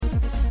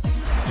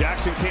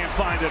Jackson can't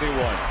find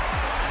anyone.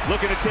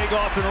 Looking to take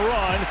off and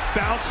run.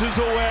 Bounces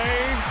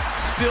away.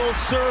 Still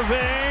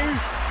serving.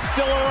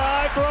 Still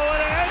alive. Throwing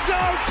it. End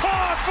zone.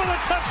 Caught for the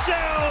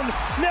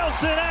touchdown.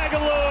 Nelson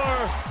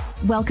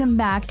Aguilar. Welcome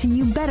back to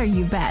You Better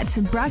You Bet,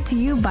 brought to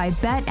you by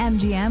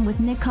BetMGM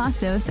with Nick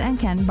Costos and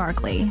Ken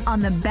Barkley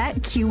on the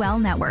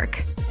BetQL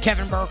network.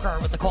 Kevin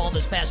Burkhardt with the call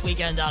this past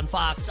weekend on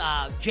Fox.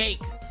 Jake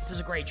does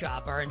a great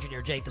job. Our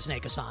engineer, Jake the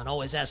Snake Hassan,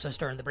 always asks us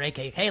during the break,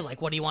 hey,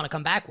 like, what do you want to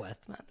come back with?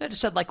 I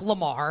just said, like,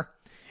 Lamar.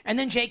 And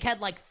then Jake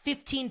had like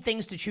 15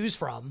 things to choose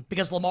from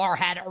because Lamar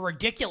had a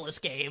ridiculous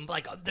game.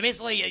 Like,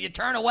 basically, you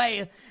turn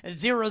away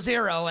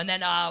 0-0, and then,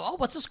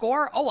 what's the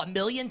score?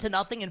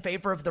 1,000,000-0 in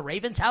favor of the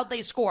Ravens. How'd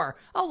they score?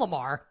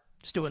 Lamar.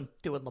 Just doing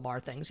Lamar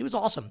things. He was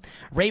awesome.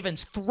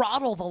 Ravens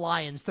throttle the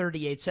Lions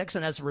 38-6,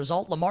 and as a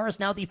result, Lamar is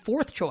now the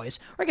fourth choice,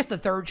 or I guess the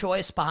third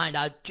choice behind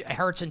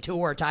Hurts and Tua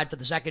are tied for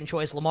the second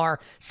choice. Lamar,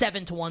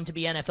 7-1 to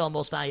be NFL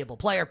Most Valuable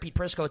Player. Pete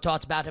Prisco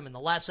talked about him in the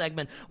last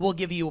segment. We'll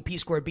give you a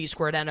P-squared,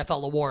 B-squared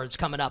NFL awards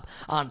coming up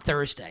on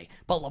Thursday.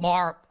 But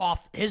Lamar,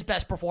 off his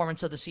best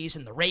performance of the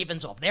season, the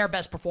Ravens off their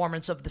best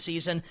performance of the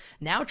season,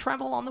 now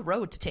travel on the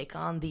road to take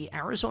on the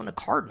Arizona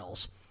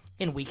Cardinals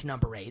in week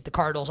number 8. The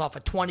Cardinals off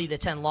a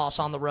 20-10 loss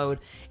on the road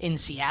in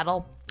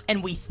Seattle.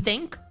 And we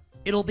think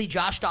it'll be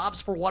Josh Dobbs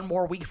for one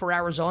more week for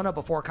Arizona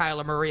before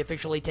Kyler Murray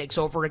officially takes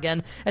over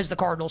again as the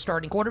Cardinals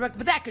starting quarterback.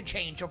 But that could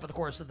change over the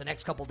course of the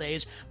next couple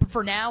days. But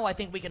for now, I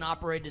think we can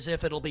operate as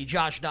if it'll be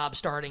Josh Dobbs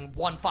starting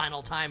one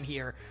final time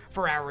here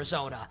for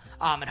Arizona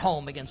at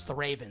home against the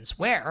Ravens,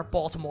 where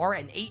Baltimore,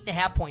 an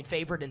 8.5-point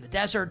favorite in the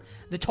desert.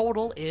 The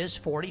total is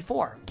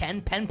 44.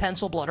 Ken, pen,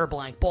 pencil, blood, or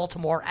blank.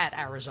 Baltimore at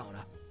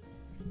Arizona.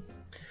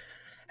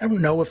 I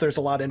don't know if there's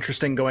a lot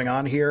interesting going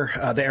on here.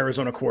 The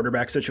Arizona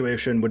quarterback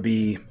situation would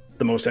be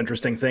the most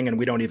interesting thing, and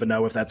we don't even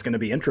know if that's going to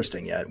be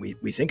interesting yet.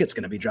 We think it's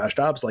going to be Josh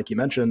Dobbs, like you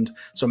mentioned,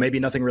 so maybe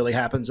nothing really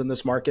happens in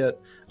this market.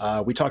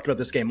 We talked about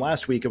this game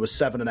last week. It was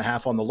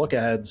 7.5 on the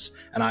look-aheads,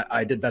 and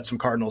I did bet some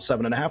Cardinals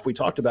 7.5. We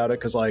talked about it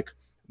because, like,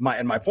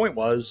 my point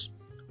was,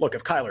 look,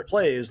 if Kyler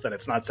plays, then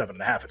it's not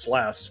 7.5, it's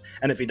less.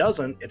 And if he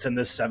doesn't, it's in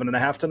this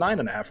 7.5 to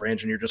 9.5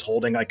 range, and you're just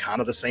holding like kind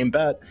of the same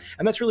bet.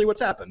 And that's really what's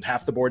happened.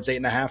 Half the board's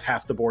 8.5,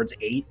 half the board's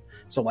 8.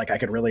 So like I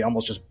could really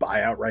almost just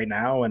buy out right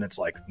now, and it's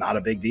like not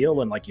a big deal,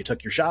 and like you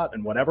took your shot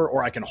and whatever.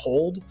 Or I can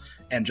hold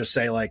and just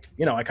say like,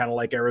 you know, I kind of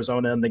like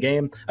Arizona in the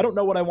game. I don't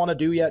know what I want to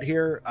do yet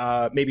here.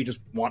 Maybe just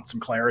want some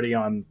clarity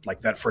on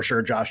like that for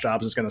sure Josh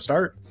Dobbs is going to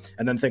start,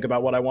 and then think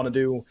about what I want to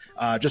do.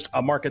 Just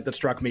a market that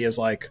struck me as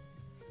like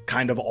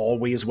kind of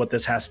always what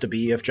this has to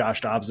be if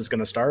Josh Dobbs is going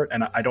to start.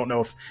 And I don't know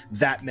if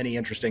that many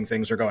interesting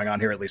things are going on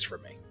here, at least for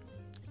me.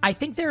 I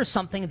think there's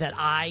something that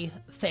I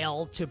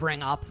failed to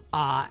bring up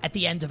at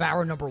the end of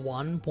hour number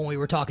 1 when we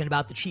were talking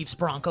about the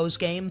Chiefs-Broncos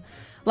game.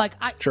 Like,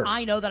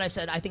 I know that I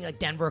said I think like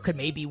Denver could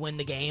maybe win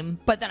the game,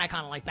 but then I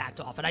kind of like backed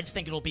off, and I just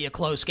think it'll be a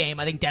close game.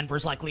 I think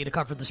Denver's likely to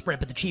cover the spread,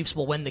 but the Chiefs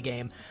will win the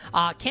game.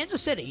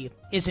 Kansas City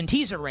is in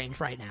teaser range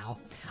right now.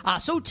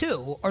 So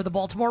too are the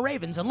Baltimore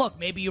Ravens. And look,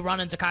 maybe you run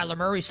into Kyler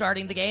Murray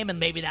starting the game, and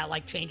maybe that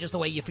like changes the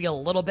way you feel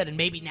a little bit, and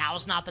maybe now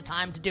is not the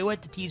time to do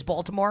it, to tease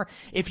Baltimore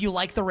if you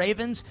like the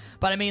Ravens.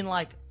 But I mean,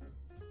 like,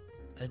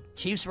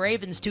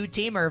 Chiefs-Ravens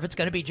two-teamer, if it's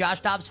going to be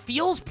Josh Dobbs,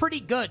 feels pretty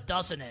good,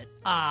 doesn't it?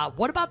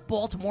 What about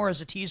Baltimore as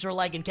a teaser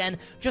leg? And Ken,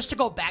 just to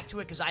go back to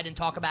it, because I didn't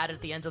talk about it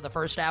at the end of the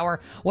first hour,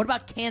 what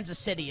about Kansas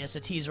City as a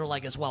teaser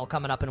leg as well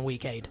coming up in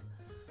week 8?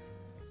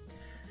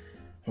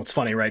 Well, it's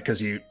funny, right?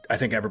 Because I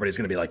think everybody's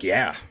going to be like,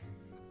 yeah,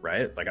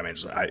 right? Like, I mean,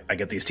 I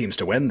get these teams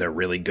to win. They're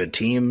really good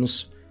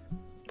teams.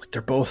 Like,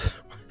 they're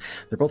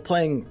both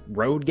playing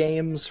road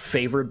games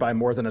favored by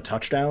more than a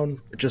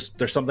touchdown.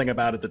 There's something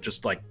about it that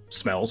just like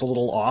smells a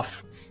little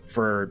off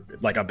for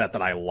like a bet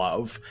that I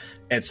love.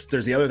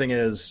 There's the other thing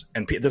is,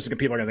 and people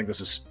are going to think this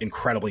is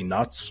incredibly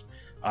nuts.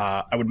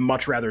 I would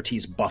much rather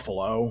tease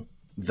Buffalo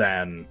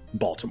than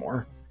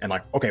Baltimore. And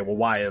like, okay, well,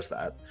 why is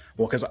that?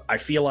 Well, because I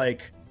feel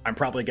like I'm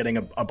probably getting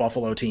a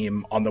Buffalo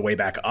team on the way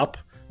back up,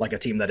 like a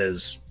team that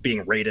is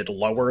being rated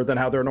lower than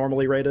how they're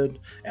normally rated.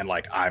 And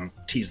like, I'm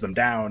tease them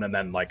down, and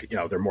then like, you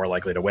know, they're more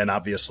likely to win,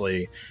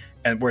 obviously.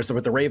 And whereas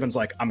with the Ravens,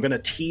 like, I'm going to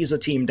tease a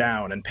team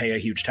down and pay a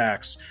huge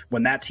tax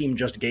when that team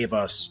just gave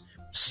us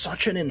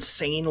such an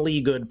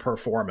insanely good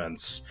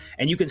performance.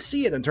 And you can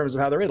see it in terms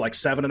of how they're rated, like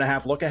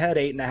 7.5 look ahead,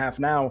 8.5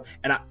 now.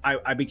 And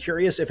I'd be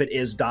curious if it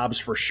is Dobbs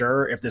for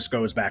sure, if this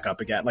goes back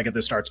up again, like if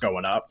this starts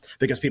going up,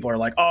 because people are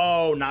like,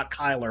 oh, not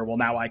Kyler. Well,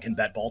 now I can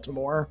bet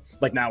Baltimore.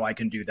 Like now I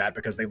can do that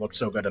because they looked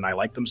so good and I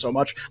like them so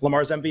much.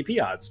 Lamar's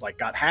MVP odds like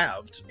got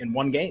halved in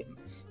one game.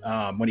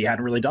 When he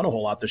hadn't really done a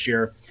whole lot this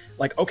year.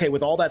 Like, okay,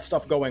 with all that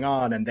stuff going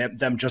on and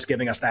them just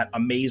giving us that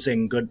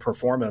amazing good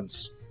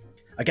performance,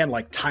 again,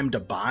 like time to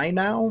buy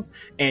now.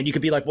 And you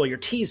could be like, well, you're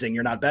teasing,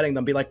 you're not betting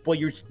them. Be like, well,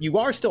 you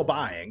are still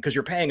buying because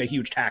you're paying a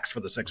huge tax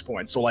for the 6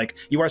 points. So like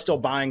you are still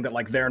buying that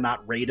like they're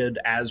not rated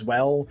as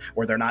well,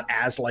 or they're not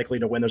as likely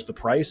to win as the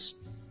price.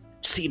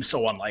 Seems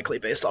so unlikely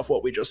based off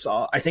what we just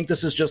saw. I think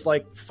this is just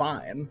like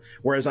fine.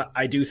 Whereas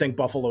I do think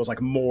Buffalo is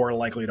like more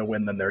likely to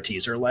win than their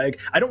teaser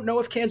leg. I don't know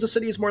if Kansas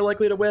City is more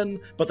likely to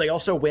win, but they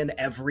also win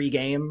every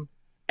game.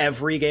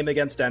 every game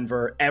against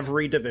Denver,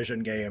 every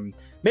division game.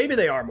 Maybe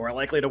they are more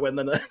likely to win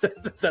than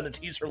a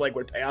teaser like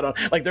would pay out on.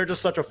 Like, they're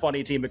just such a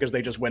funny team because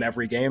they just win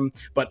every game.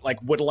 But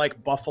like, would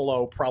like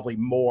Buffalo probably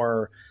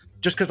more,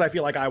 just because I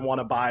feel like I want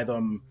to buy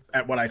them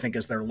at what I think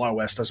is their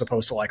lowest, as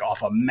opposed to like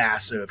off a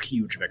massive,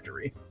 huge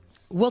victory.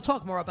 We'll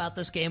talk more about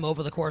this game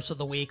over the course of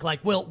the week.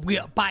 Like,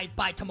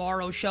 by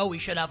tomorrow's show, we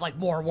should have like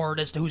more word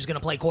as to who's going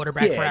to play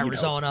quarterback for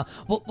Arizona.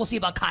 We'll see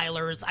about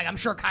Kyler. I'm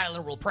sure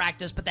Kyler will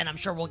practice, but then I'm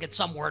sure we'll get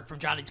some word from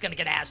Johnny. He's going to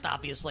get asked,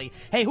 obviously,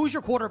 hey, who's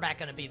your quarterback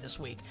going to be this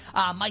week?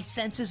 My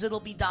sense is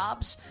it'll be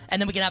Dobbs,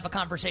 and then we can have a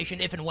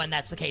conversation if and when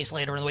that's the case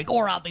later in the week.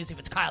 Or obviously, if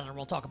it's Kyler,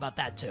 we'll talk about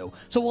that too.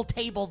 So we'll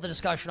table the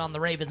discussion on the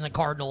Ravens and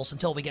Cardinals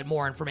until we get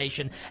more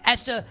information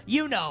as to,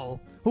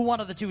 who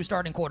one of the two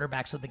starting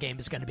quarterbacks of the game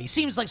is going to be.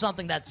 Seems like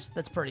something that's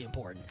pretty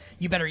important.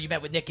 You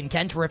bet with Nick and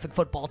Ken. Terrific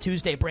Football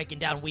Tuesday, breaking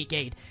down Week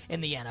 8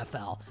 in the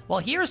NFL. Well,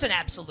 here's an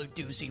absolute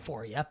doozy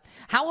for you.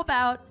 How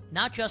about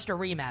not just a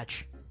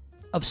rematch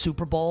of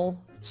Super Bowl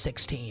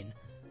 16,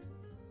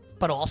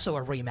 but also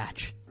a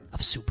rematch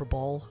of Super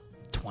Bowl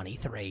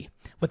 23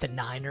 with the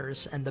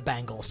Niners and the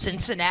Bengals.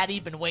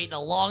 Cincinnati been waiting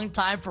a long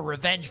time for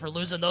revenge for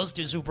losing those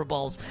two Super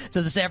Bowls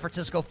to the San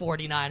Francisco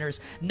 49ers.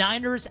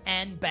 Niners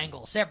and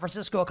Bengals. San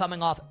Francisco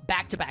coming off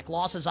back-to-back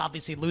losses,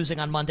 obviously losing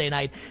on Monday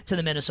night to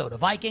the Minnesota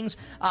Vikings.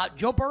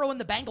 Joe Burrow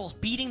and the Bengals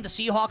beating the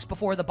Seahawks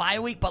before the bye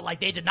week, but like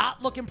they did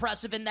not look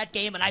impressive in that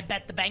game, and I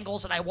bet the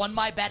Bengals, and I won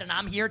my bet, and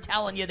I'm here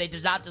telling you they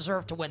did not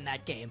deserve to win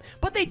that game.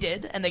 But they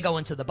did, and they go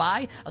into the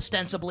bye,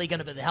 ostensibly going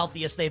to be the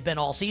healthiest they've been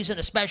all season,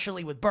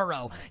 especially with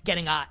Burrow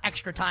getting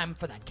extra time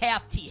for that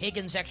calf. T.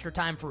 Higgins extra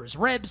time for his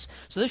ribs.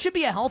 So this should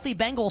be a healthy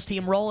Bengals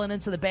team rolling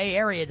into the Bay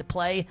Area to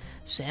play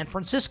San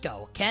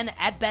Francisco. Ken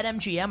at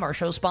BetMGM, our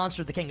show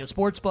sponsor, the king of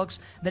sportsbooks.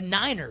 The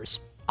Niners,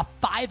 a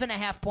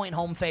 5.5-point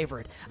home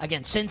favorite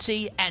against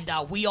Cincy, and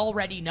we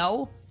already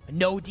know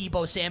no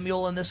Deebo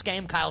Samuel in this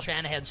game. Kyle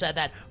Shanahan said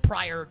that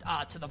prior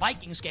to the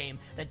Vikings game,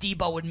 that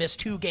Deebo would miss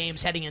 2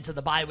 games heading into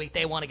the bye week.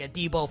 They want to get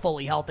Deebo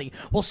fully healthy.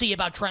 We'll see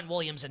about Trent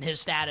Williams and his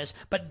status,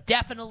 but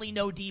definitely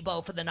no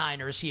Deebo for the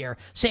Niners here.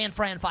 San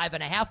Fran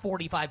 5.5,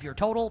 45-year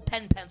total,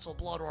 pen, pencil,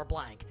 blood, or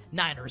blank.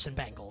 Niners and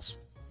Bengals.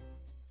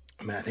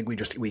 I mean, I think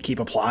we keep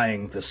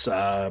applying this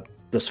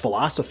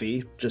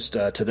philosophy just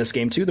to this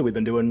game too that we've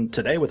been doing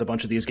today with a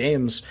bunch of these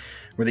games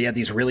where they had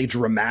these really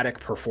dramatic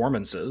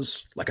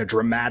performances, like a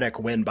dramatic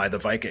win by the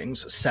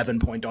Vikings,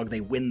 7-point dog.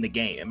 They win the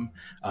game.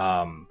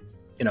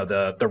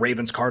 The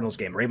Ravens Cardinals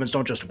game. Ravens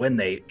don't just win;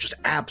 they just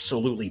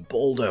absolutely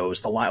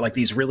bulldoze the line. Like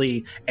these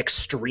really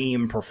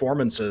extreme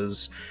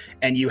performances,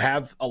 and you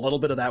have a little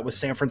bit of that with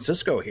San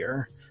Francisco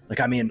here. Like,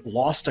 I mean,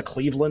 lost to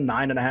Cleveland,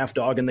 9.5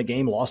 dog in the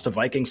game, lost to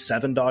Vikings,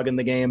 7 dog in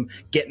the game,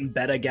 getting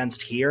bet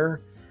against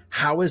here.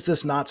 How is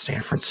this not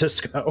San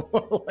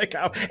Francisco? Like,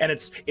 how? And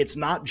it's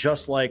not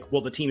just like,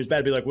 well, the team is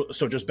bad. Be like, well,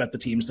 so just bet the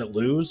teams that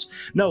lose.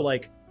 No,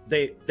 like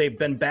they've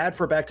been bad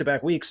for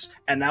back-to-back weeks,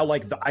 and now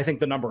like I think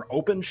the number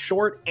opens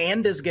short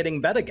and is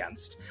getting bet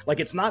against. Like,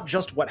 it's not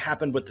just what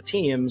happened with the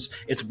teams;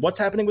 it's what's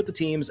happening with the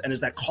teams, and is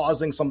that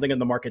causing something in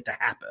the market to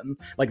happen?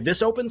 Like,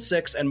 this opened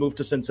 6 and moved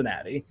to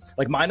Cincinnati.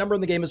 Like, my number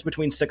in the game is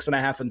between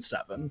 6.5 and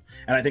 7,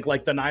 and I think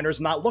like the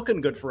Niners not looking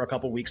good for a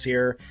couple weeks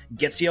here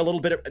gets you a little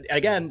bit of,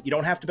 again, you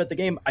don't have to bet the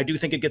game. I do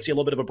think it gets you a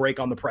little bit of a break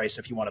on the price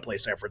if you want to play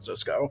San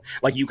Francisco.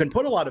 Like, you can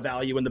put a lot of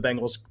value in the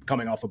Bengals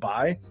coming off a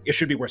bye. It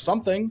should be worth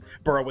something.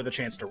 Burrow with a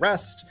chance to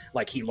rest.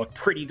 Like, he looked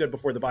pretty good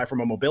before the bye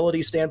from a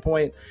mobility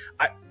standpoint.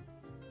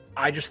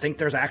 I just think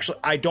there's actually,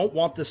 I don't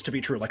want this to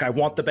be true. Like, I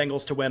want the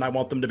Bengals to win. I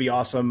want them to be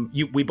awesome.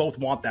 We both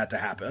want that to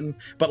happen.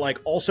 But like,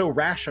 also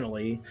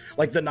rationally,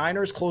 like the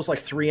Niners closed like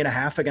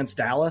 3.5 against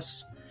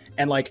Dallas,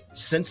 and like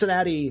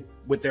Cincinnati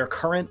with their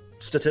current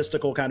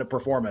statistical kind of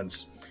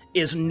performance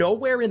is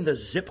nowhere in the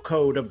zip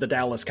code of the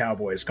Dallas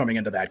Cowboys coming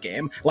into that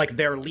game. Like,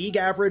 they're league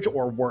average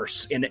or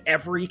worse in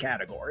every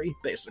category,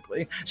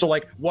 basically. So,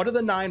 like, what are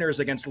the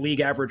Niners against league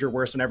average or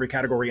worse in every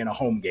category in a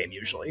home game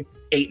usually?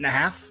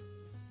 8.5?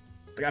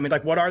 I mean,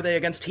 like, what are they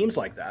against teams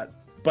like that?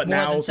 But more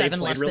now than 7,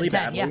 they played really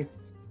 10, badly.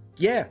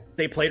 Yeah,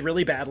 they played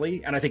really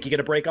badly, and I think you get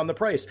a break on the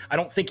price. I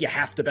don't think you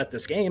have to bet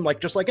this game. Like,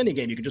 just like any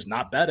game, you can just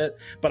not bet it.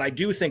 But I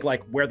do think,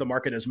 like, where the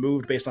market has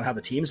moved based on how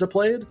the teams have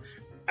played,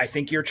 I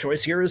think your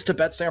choice here is to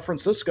bet San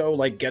Francisco,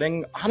 like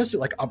getting, honestly,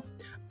 like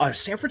a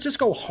San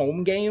Francisco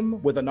home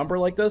game with a number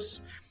like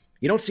this.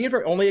 You don't see it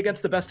only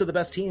against the best of the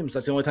best teams.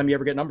 That's the only time you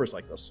ever get numbers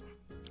like this.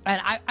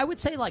 And I would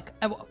say, like,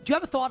 do you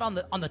have a thought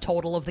on the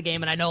total of the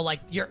game? And I know, like,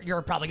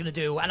 you're probably going to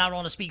do, and I don't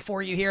want to speak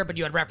for you here, but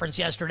you had referenced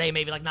yesterday,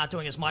 maybe, like, not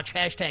doing as much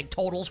hashtag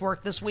totals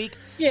work this week.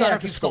 Yeah, so I don't know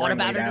if you've thought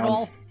about it at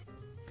all.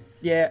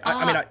 Yeah,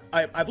 I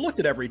mean, I've looked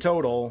at every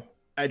total.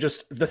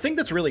 The thing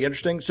that's really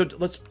interesting, so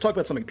let's talk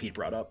about something Pete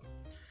brought up.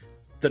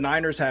 The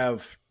Niners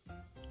have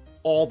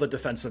all the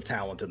defensive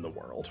talent in the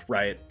world,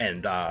 right?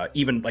 And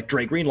even like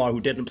Dre Greenlaw, who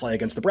didn't play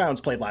against the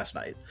Browns, played last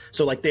night.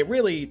 So like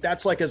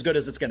that's like as good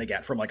as it's going to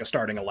get from like a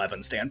starting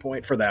 11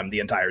 standpoint for them the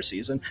entire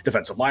season.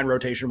 Defensive line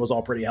rotation was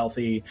all pretty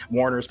healthy.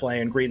 Warner's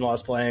playing,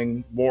 Greenlaw's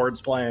playing,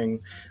 Ward's playing,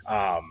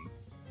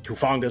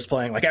 Hufanga's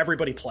playing, like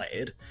everybody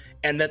played.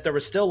 And that there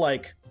was still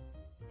like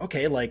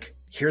okay, like,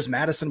 here's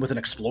Madison with an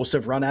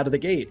explosive run out of the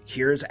gate.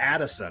 Here's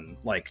Addison.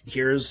 Like,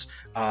 here's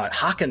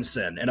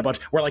Hawkinson and a bunch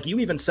where, like, you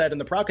even said in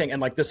the prop king, and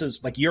like, this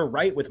is like, you're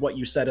right with what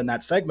you said in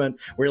that segment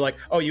where you're like,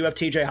 oh, you have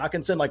TJ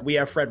Hawkinson. Like, we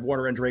have Fred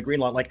Warner and Dre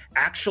Greenlaw. Like,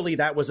 actually,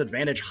 that was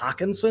advantage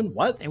Hawkinson.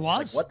 What? It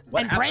was. Like,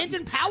 what and happened?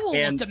 Brandon Powell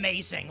looked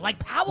amazing. Like,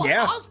 Powell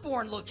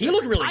Osborne looked good. He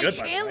looked really Ty good.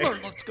 Chandler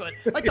looked good.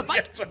 Like,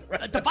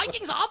 the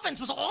Vikings offense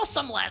was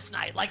awesome last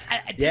night. Like,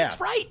 Pete's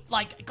right.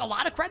 Like, a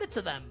lot of credit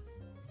to them.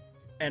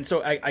 And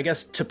so I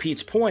guess to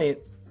Pete's point,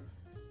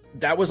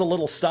 that was a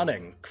little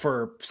stunning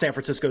for San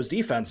Francisco's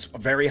defense.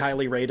 Very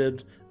highly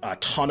rated, a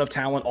ton of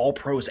talent, all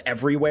pros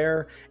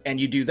everywhere. And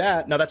you do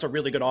that. Now, that's a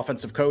really good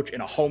offensive coach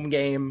in a home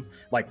game,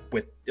 like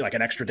with like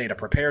an extra day to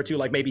prepare to.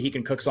 Like, maybe he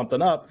can cook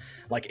something up.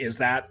 Like, is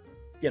that,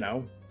 you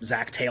know,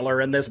 Zach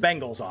Taylor in this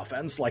Bengals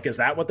offense? Like, is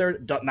that what they're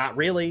not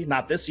really?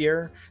 Not this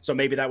year. So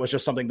maybe that was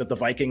just something that the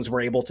Vikings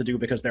were able to do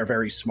because they're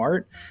very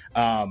smart.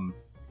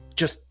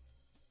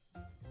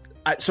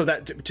 So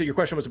that to your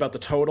question was about the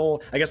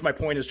total. I guess my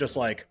point is just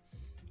like,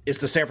 is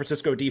the San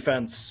Francisco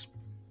defense,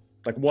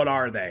 like, what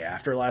are they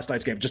after last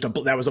night's game?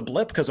 That was a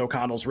blip because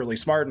O'Connell's really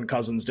smart and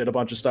Cousins did a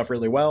bunch of stuff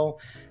really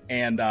well.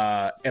 And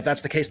if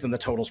that's the case, then the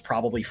total's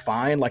probably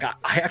fine. Like,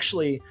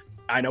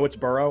 I know it's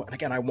Burrow, and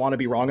again, I want to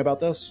be wrong about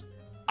this.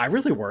 I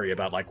really worry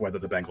about like whether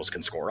the Bengals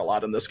can score a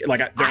lot in this game. Like,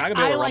 they're not going to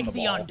be able to run the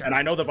ball. Under. And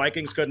I know the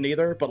Vikings couldn't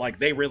either, but like,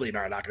 they really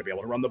are not going to be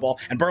able to run the ball.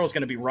 And Burrow's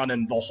going to be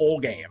running the whole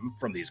game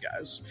from these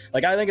guys.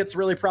 Like, I think it's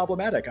really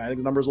problematic. I think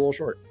the number's a little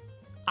short.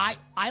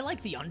 I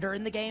like the under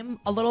in the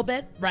game a little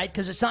bit, right?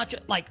 Because it's not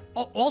just like,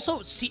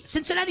 also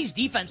Cincinnati's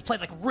defense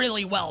played like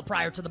really well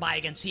prior to the bye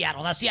against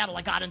Seattle. Now Seattle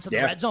like got into the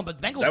red zone, but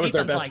the Bengals that was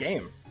defense, their best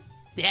game.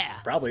 Yeah,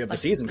 probably of the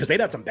season, because they'd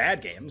had some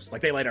bad games.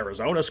 Like, they let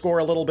Arizona score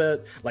a little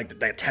bit. Like,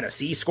 they had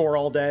Tennessee score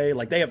all day.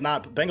 Like, they have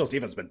not. Bengals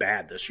defense has been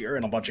bad this year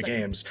in a bunch of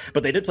games,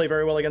 but they did play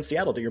very well against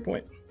Seattle. To your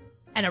point.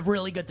 And a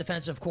really good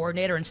defensive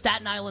coordinator in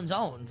Staten Island's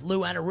own, Lou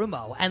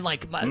Anarumo. And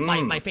like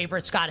my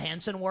favorite Scott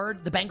Hansen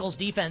word, the Bengals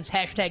defense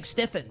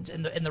 #stiffened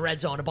in the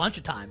red zone a bunch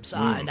of times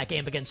in that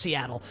game against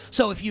Seattle.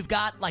 So if you've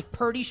got like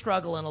Purdy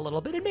struggling a little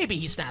bit, and maybe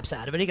he snaps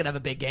out of it, he could have a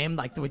big game.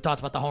 Like we talked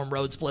about the home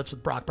road splits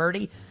with Brock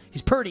Purdy.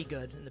 He's pretty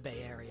good in the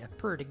Bay Area.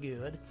 Pretty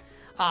good.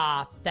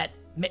 That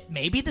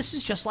maybe this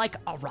is just like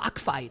a rock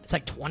fight. It's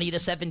like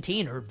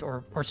 20-17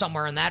 or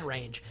somewhere in that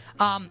range.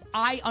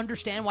 I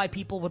understand why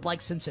people would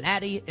like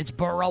Cincinnati. It's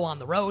Burrow on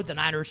the road. The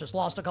Niners just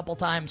lost a couple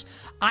times.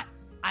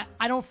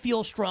 I don't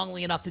feel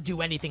strongly enough to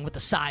do anything with the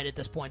side at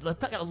this point.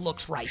 It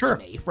looks right to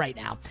me right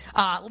now.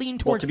 Lean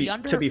towards the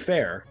under. To be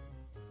fair,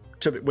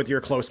 with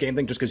your close game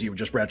thing, just because you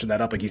just ratcheted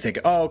that up, like you think,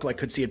 oh, like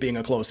could see it being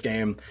a close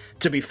game.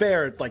 To be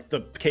fair, like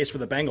the case for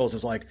the Bengals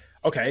is like,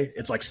 okay,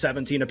 it's like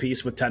 17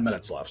 apiece with 10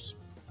 minutes left.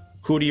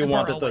 Who do you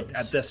want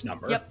at this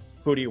number? Yep.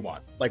 Who do you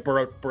want? Like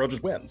Burrow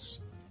just wins,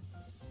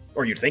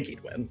 or you'd think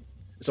he'd win.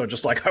 So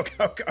just like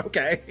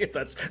okay, if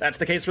that's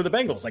the case for the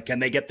Bengals, like can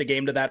they get the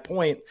game to that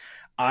point?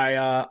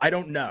 I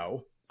don't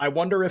know. I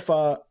wonder if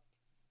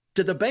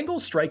did the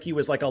Bengals strike you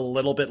as like a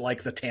little bit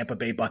like the Tampa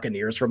Bay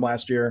Buccaneers from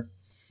last year,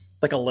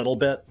 like a little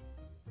bit?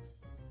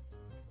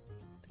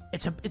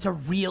 It's a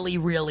really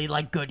really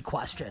like good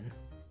question.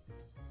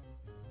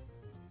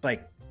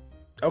 Like,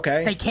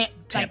 okay, they can't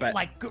Tampa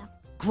like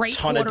great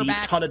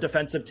quarterback, ton of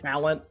defensive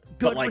talent,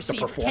 but like the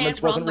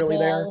performance wasn't the really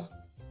ball, there.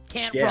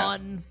 Can't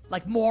run,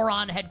 like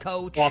moron head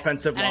coach,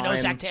 offensive line. And I know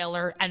Zach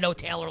Taylor. I know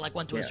Taylor like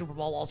went to a Super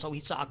Bowl. Also,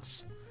 he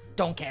sucks.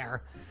 Don't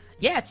care.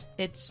 Yeah,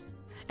 it's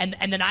and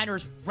the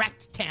Niners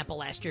wrecked Tampa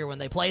last year when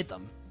they played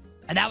them,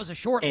 and that was a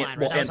short line.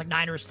 Right? That was like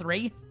Niners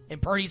 3,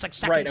 and Purdy's like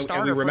second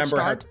starter. And we remember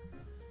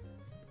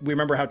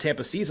how start.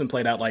 Tampa's season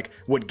played out, like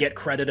would get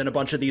credit in a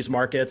bunch of these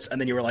markets, and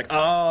then you were like,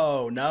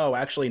 oh no,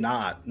 actually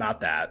not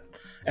that.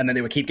 And then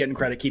they would keep getting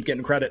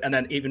credit, and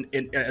then even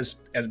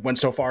as went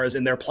so far as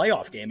in their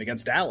playoff game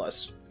against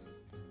Dallas,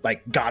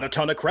 like got a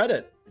ton of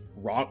credit.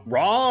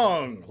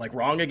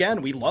 Wrong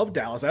again. We love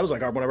Dallas. That was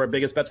like one of our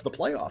biggest bets of the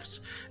playoffs.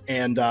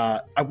 And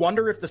I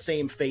wonder if the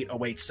same fate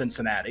awaits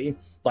Cincinnati.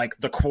 Like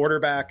the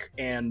quarterback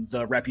and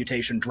the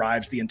reputation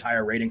drives the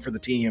entire rating for the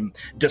team,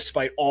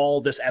 despite all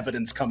this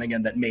evidence coming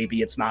in that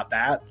maybe it's not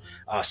that.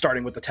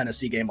 Starting with the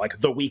Tennessee game, like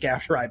the week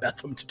after I bet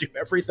them to do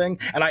everything.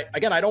 And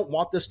I don't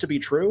want this to be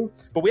true,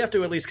 but we have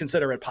to at least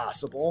consider it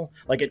possible.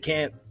 Like it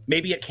can't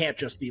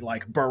just be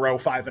like Burrow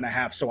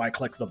 5.5, so I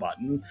click the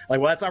button. Like,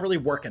 well, that's not really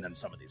working in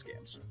some of these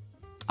games.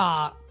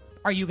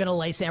 Are you going to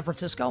lay San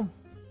Francisco?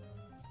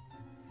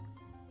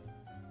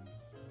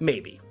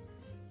 Maybe.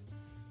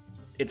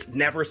 It's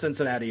never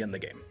Cincinnati in the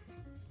game.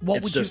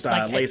 What would you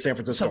like, lay San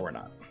Francisco or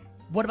not?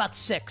 What about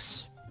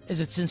 6?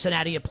 Is it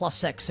Cincinnati at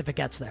 +6 if it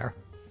gets there?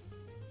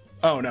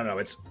 Oh, no.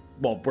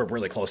 We're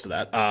really close to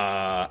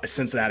that.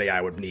 Cincinnati,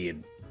 I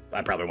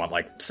probably want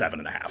like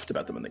 7.5 to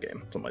bet them in the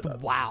game. Something like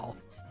that. Wow.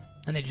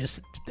 And they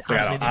just,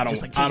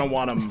 I don't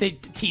want them. They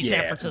tease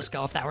San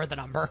Francisco if that were the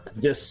number.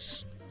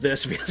 This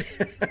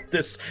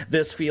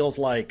feels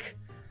like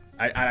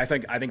I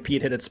think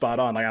Pete hit it spot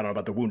on. Like, I don't know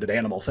about the wounded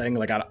animal thing.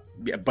 Like,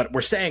 but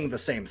we're saying the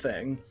same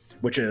thing,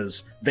 which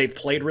is they've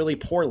played really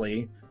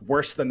poorly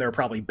worse than their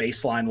probably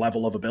baseline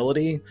level of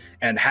ability?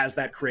 And has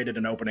that created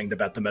an opening to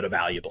bet them at a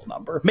valuable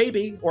number?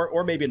 Maybe,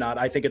 or maybe not.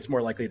 I think it's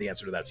more likely the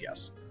answer to that's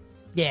yes.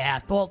 Yeah,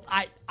 well,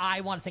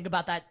 I want to think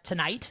about that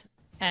tonight.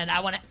 And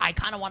I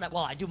kind of want to,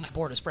 well, I do my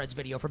board of spreads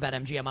video for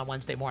BetMGM on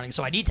Wednesday morning,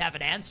 so I need to have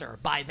an answer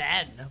by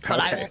then. But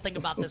I will think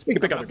about this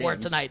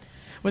board tonight.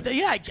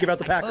 Give out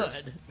the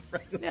Packers.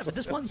 Yeah, but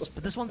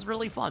this one's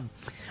really fun.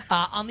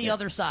 On the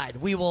other side,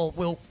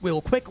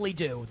 we'll quickly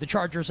do the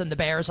Chargers and the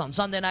Bears on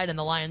Sunday night, and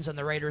the Lions and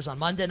the Raiders on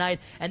Monday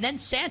night, and then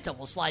Santa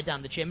will slide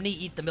down the chimney,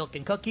 eat the milk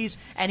and cookies,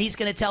 and he's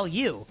going to tell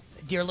you,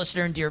 dear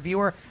listener and dear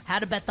viewer, how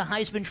to bet the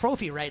Heisman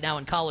Trophy right now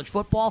in college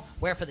football,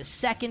 where for the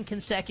second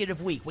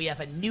consecutive week we have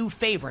a new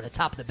favorite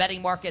atop the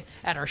betting market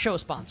at our show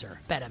sponsor,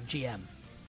 BetMGM.